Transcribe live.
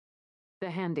The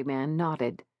handyman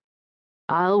nodded.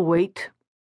 "I'll wait.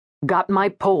 Got my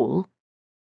pole?"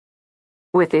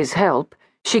 With his help,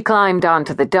 she climbed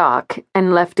onto the dock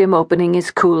and left him opening his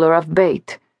cooler of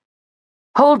bait.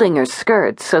 Holding her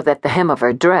skirt so that the hem of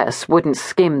her dress wouldn't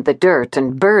skim the dirt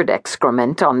and bird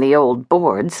excrement on the old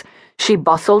boards, she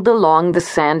bustled along the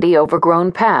sandy,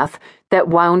 overgrown path that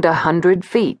wound 100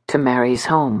 feet to Mary's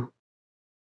home.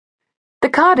 The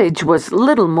cottage was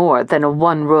little more than a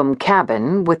one-room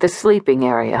cabin with a sleeping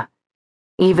area,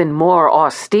 even more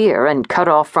austere and cut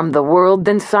off from the world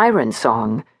than Siren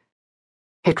Song.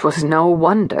 It was no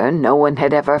wonder no one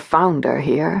had ever found her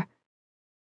here.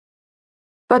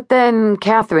 But then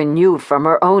Catherine knew from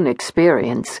her own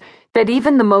experience that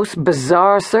even the most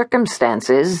bizarre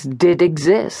circumstances did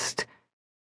exist.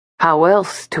 How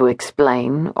else to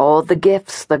explain all the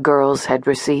gifts the girls had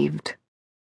received?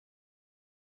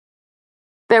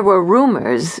 There were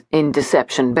rumors, in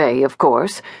Deception Bay, of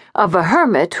course, of a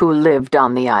hermit who lived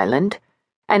on the island,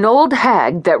 an old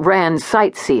hag that ran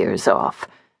sightseers off.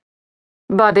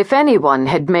 But if anyone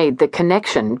had made the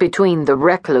connection between the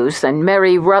recluse and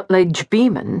Mary Rutledge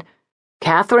Beeman,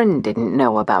 Catherine didn't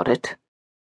know about it.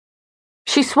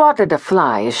 She swatted a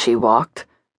fly as she walked,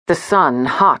 the sun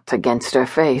hot against her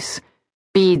face,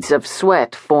 beads of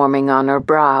sweat forming on her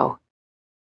brow.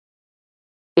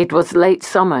 It was late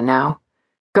summer now.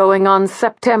 Going on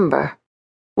September,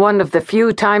 one of the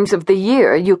few times of the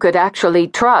year you could actually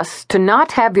trust to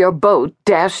not have your boat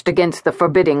dashed against the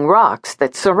forbidding rocks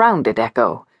that surrounded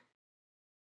Echo.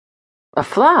 A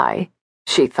fly,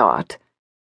 she thought.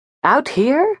 Out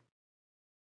here?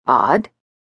 Odd.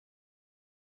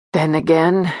 Then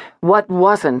again, what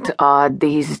wasn't odd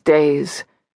these days?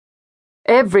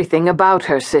 Everything about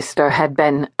her sister had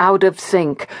been out of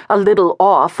sync, a little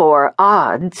off or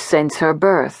odd since her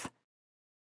birth.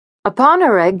 Upon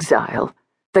her exile,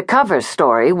 the cover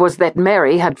story was that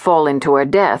Mary had fallen to her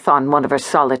death on one of her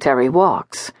solitary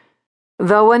walks,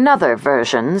 though another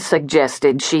version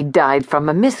suggested she died from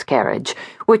a miscarriage,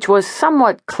 which was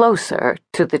somewhat closer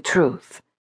to the truth.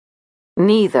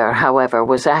 Neither, however,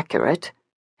 was accurate,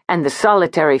 and the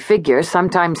solitary figure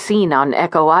sometimes seen on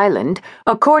Echo Island,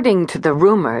 according to the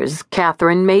rumors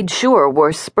Catherine made sure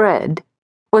were spread,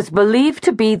 was believed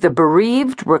to be the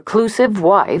bereaved, reclusive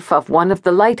wife of one of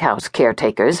the lighthouse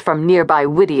caretakers from nearby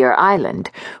Whittier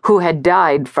Island, who had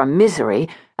died from misery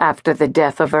after the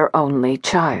death of her only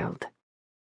child.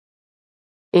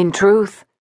 In truth,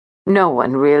 no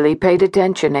one really paid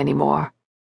attention anymore.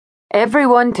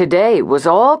 Everyone today was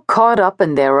all caught up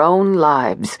in their own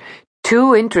lives,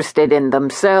 too interested in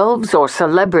themselves or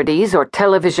celebrities or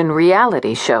television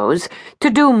reality shows to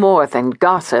do more than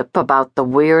gossip about the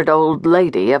weird old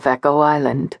lady of Echo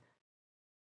Island.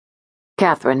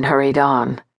 Catherine hurried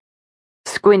on.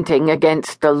 Squinting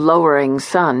against the lowering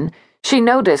sun, she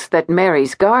noticed that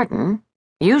Mary's garden,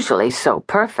 usually so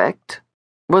perfect,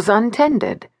 was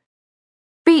untended.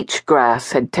 Beach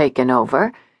grass had taken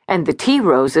over, and the tea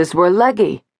roses were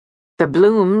leggy, the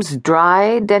blooms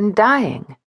dried and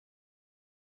dying.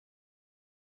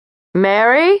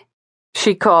 "Mary?"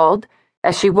 she called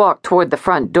as she walked toward the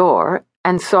front door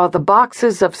and saw the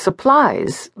boxes of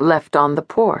supplies left on the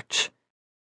porch.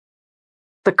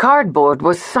 The cardboard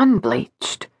was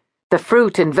sun-bleached, the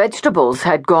fruit and vegetables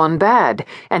had gone bad,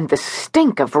 and the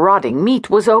stink of rotting meat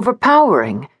was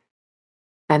overpowering.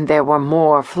 And there were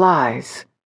more flies.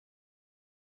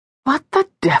 "What the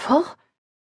devil?"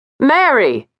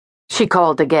 "Mary!" she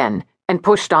called again and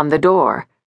pushed on the door.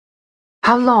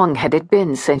 How long had it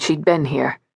been since she'd been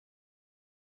here?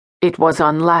 It was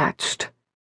unlatched,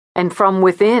 and from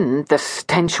within the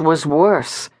stench was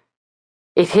worse.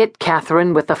 It hit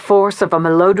Catherine with the force of a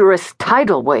malodorous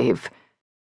tidal wave.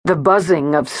 The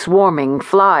buzzing of swarming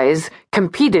flies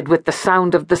competed with the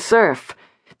sound of the surf.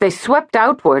 They swept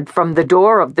outward from the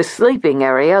door of the sleeping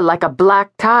area like a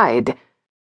black tide.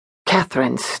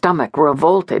 Catherine's stomach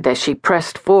revolted as she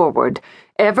pressed forward,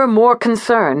 ever more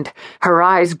concerned, her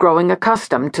eyes growing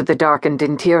accustomed to the darkened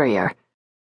interior.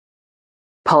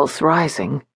 Pulse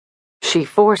rising, she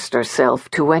forced herself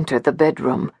to enter the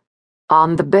bedroom.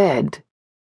 On the bed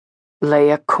lay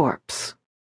a corpse.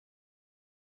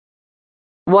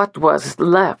 What was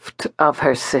left of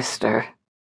her sister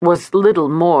was little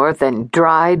more than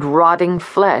dried, rotting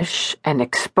flesh and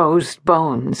exposed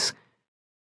bones.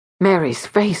 Mary's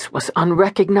face was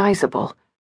unrecognizable.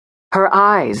 Her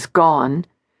eyes gone,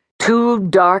 2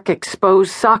 dark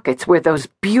exposed sockets where those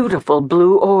beautiful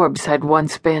blue orbs had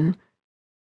once been.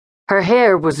 Her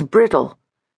hair was brittle,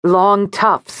 long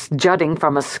tufts jutting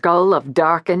from a skull of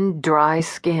darkened, dry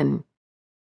skin.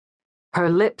 Her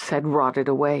lips had rotted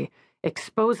away,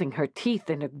 exposing her teeth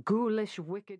in a ghoulish, wicked